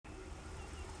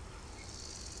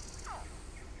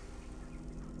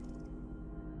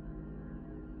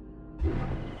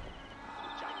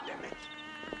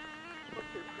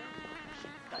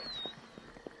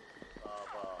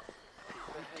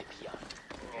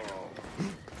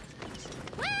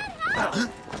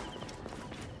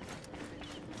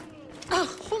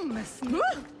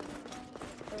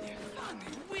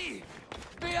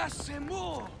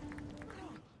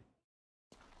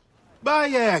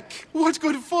Bayek! What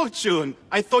good fortune!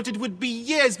 I thought it would be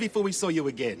years before we saw you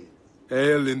again.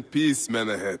 Hail in peace,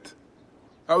 Menehet.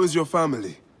 How is your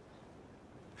family?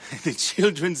 The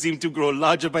children seem to grow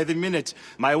larger by the minute.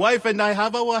 My wife and I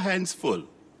have our hands full.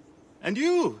 And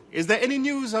you? Is there any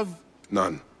news of...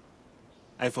 None.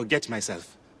 I forget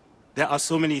myself. There are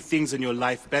so many things in your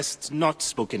life best not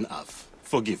spoken of.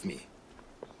 Forgive me.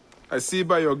 I see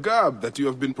by your garb that you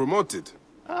have been promoted.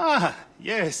 Ah,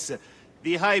 yes.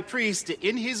 The High Priest,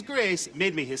 in his grace,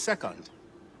 made me his second.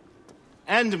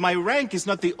 And my rank is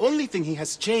not the only thing he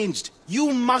has changed.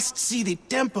 You must see the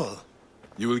temple.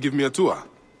 You will give me a tour?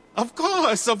 Of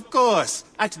course, of course.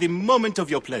 At the moment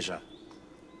of your pleasure.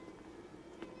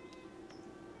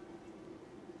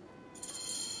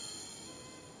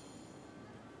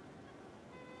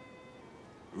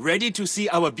 Ready to see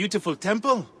our beautiful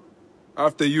temple?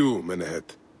 After you,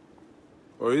 Menehet.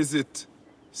 Or is it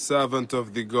servant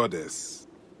of the goddess?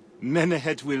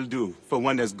 Menehet will do, for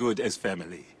one as good as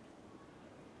family.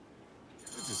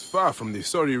 It is far from the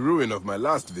sorry ruin of my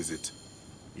last visit.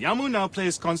 Yamu now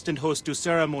plays constant host to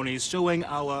ceremonies showing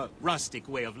our rustic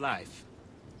way of life,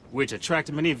 which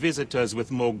attract many visitors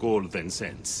with more gold than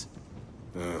sense.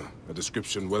 A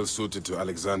description well suited to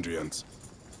Alexandrians.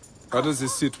 How does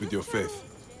this sit with your faith?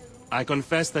 I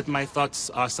confess that my thoughts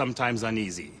are sometimes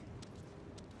uneasy.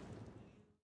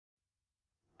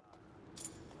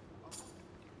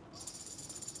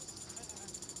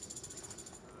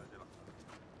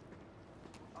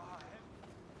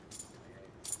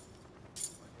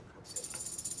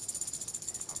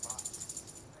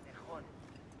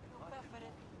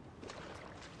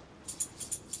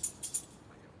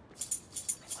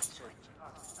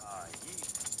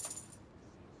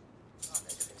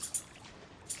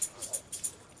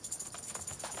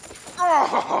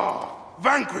 Oh,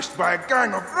 vanquished by a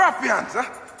gang of ruffians, huh?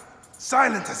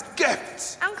 Silent as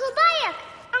gifts. Uncle Bayek!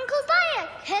 Uncle Bayek!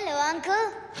 Hello,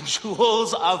 Uncle.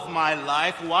 Jewels of my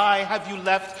life, why have you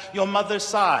left your mother's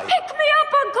side? Pick me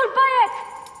up, Uncle Bayek!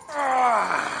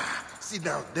 Ah, see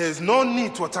now, there's no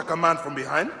need to attack a man from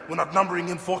behind. We're not numbering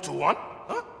him 4-1,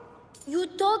 huh? You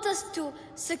told us to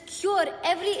secure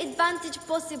every advantage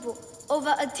possible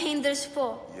over a Tander's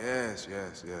foe. Yes.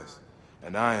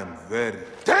 And I am very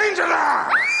dangerous!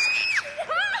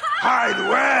 Hide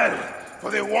well,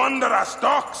 for the wanderer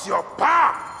stalks your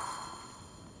path!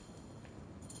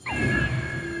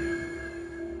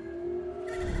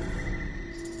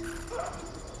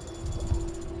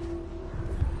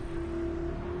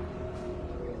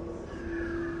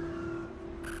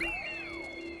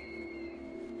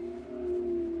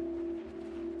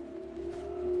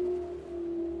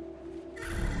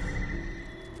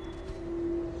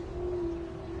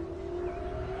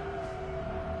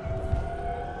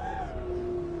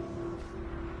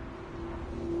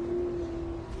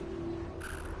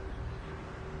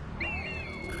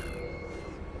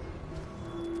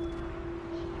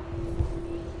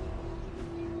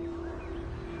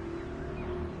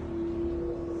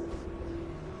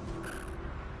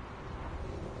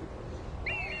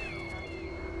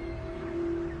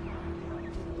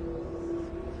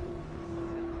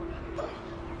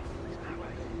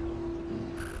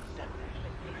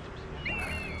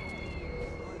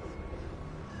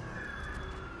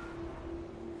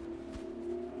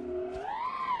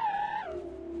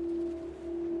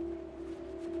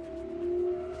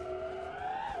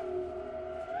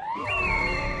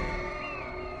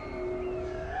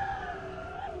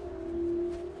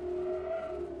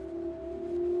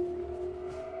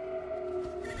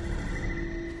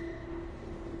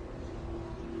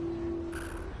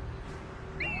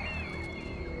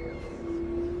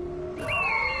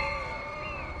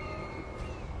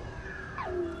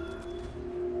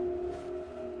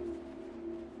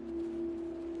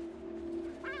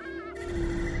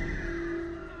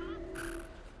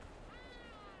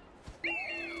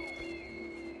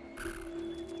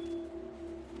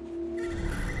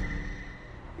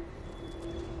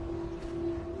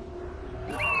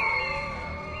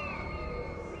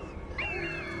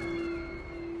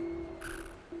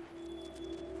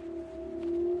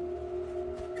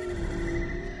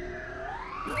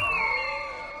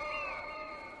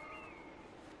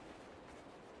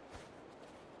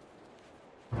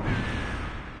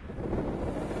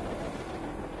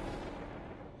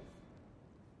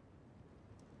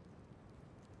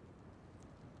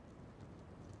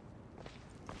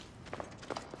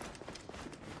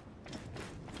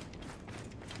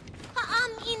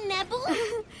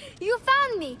 You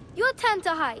found me. Your turn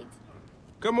to hide.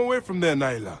 Come away from there,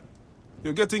 Naila.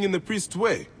 You're getting in the priest's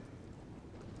way.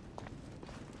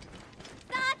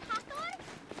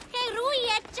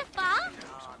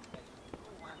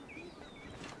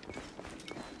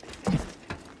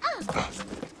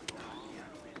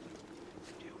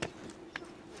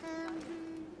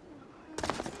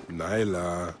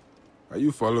 Nyla, are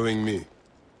you following me?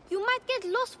 You might get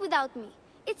lost without me.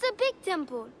 It's a big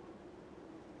temple.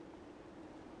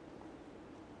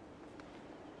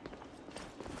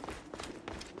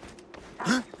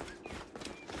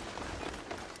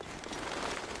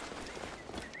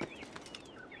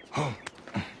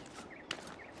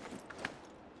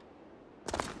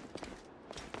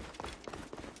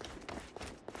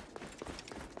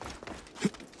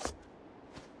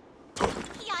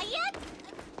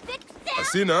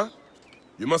 Asina,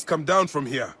 you must come down from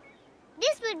here.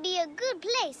 This would be a good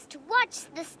place to watch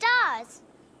the stars.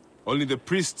 Only the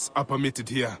priests are permitted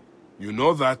here. You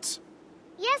know that.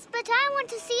 Yes, but I want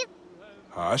to see...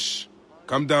 Hush.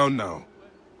 Come down now.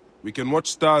 We can watch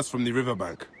stars from the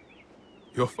riverbank.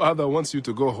 Your father wants you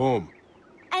to go home.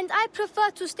 And I prefer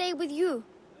to stay with you.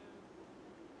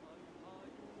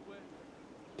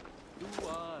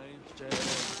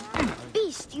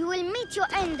 Beast, you will meet your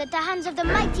end at the hands of the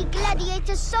mighty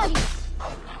gladiator Sorius.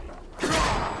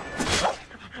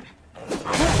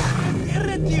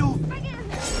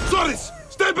 Soris,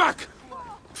 stay back!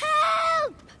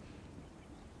 Help!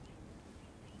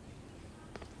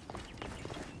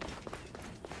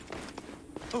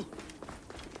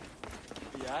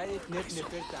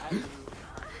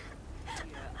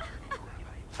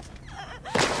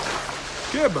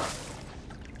 Keba,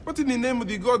 what in the name of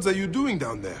the gods are you doing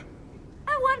down there?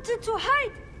 I wanted to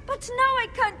hide, but now I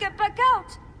can't get back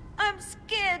out. I'm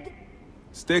scared.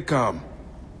 Stay calm.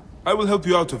 I will help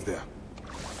you out of there.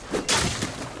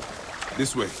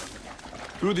 This way.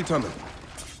 Through the tunnel.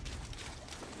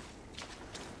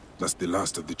 That's the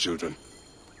last of the children.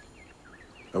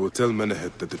 I will tell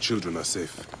Menehet that the children are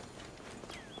safe.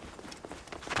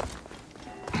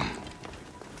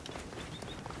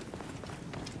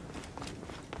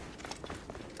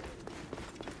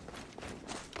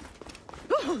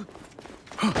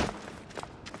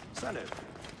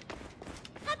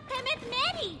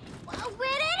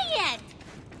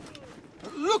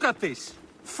 Look at this.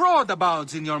 Fraud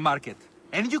abounds in your market.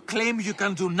 And you claim you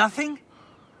can do nothing?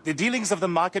 The dealings of the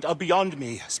market are beyond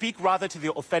me. Speak rather to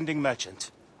the offending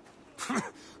merchant.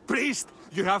 Priest,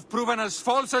 you have proven as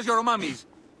false as your mummies.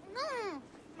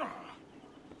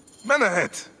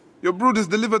 Menehet, your brood is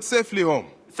delivered safely home.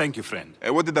 Thank you, friend.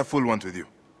 What did that fool want with you?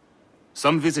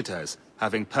 Some visitors,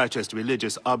 having purchased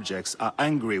religious objects, are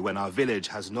angry when our village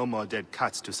has no more dead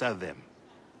cats to sell them.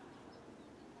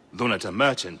 Though not a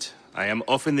merchant, I am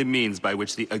often the means by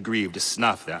which the aggrieved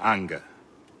snuff their anger.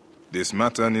 This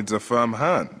matter needs a firm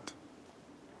hand.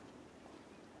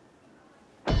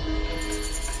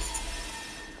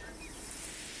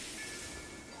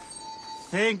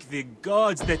 Thank the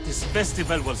gods that this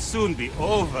festival will soon be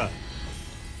over.